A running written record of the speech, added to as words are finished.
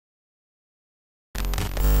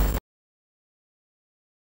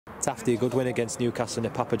TAFT, a good win against Newcastle in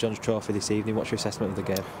the Papa John's Trophy this evening. What's your assessment of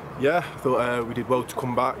the game? Yeah, I thought we did well to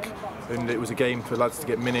come back, and it was a game for lads to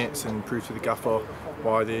get minutes and prove to the gaffer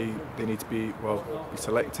why they need to be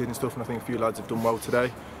selected and stuff. And I think a few lads have done well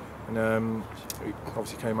today, and it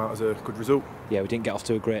obviously came out as a good result. Yeah, we didn't get off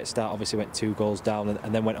to a great start. Obviously, went 2 goals down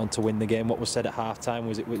and then went on to win the game. What was said at half-time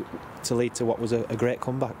was it to lead to what was a great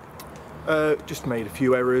comeback? Just made a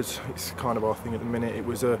few errors. It's kind of our thing at the minute. It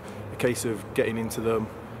was a case of getting into them,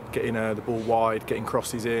 getting the ball wide, getting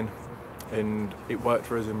crosses in, and it worked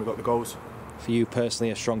for us and we got the goals. For you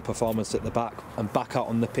personally, a strong performance at the back and back out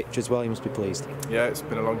on the pitch as well. You must be pleased. Yeah, it's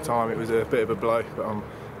been a long time. It was a bit of a blow, but I'm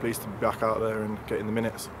pleased to be back out there and getting the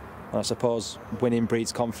minutes. I suppose winning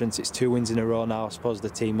breeds confidence. It's 2 wins in a row now. I suppose the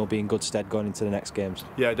team will be in good stead going into the next games.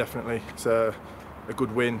 Yeah, definitely. It's a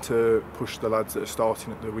good win to push the lads that are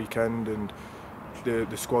starting at the weekend, and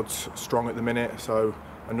the squad's strong at the minute. So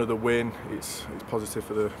another win, it's positive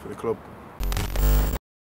for the club.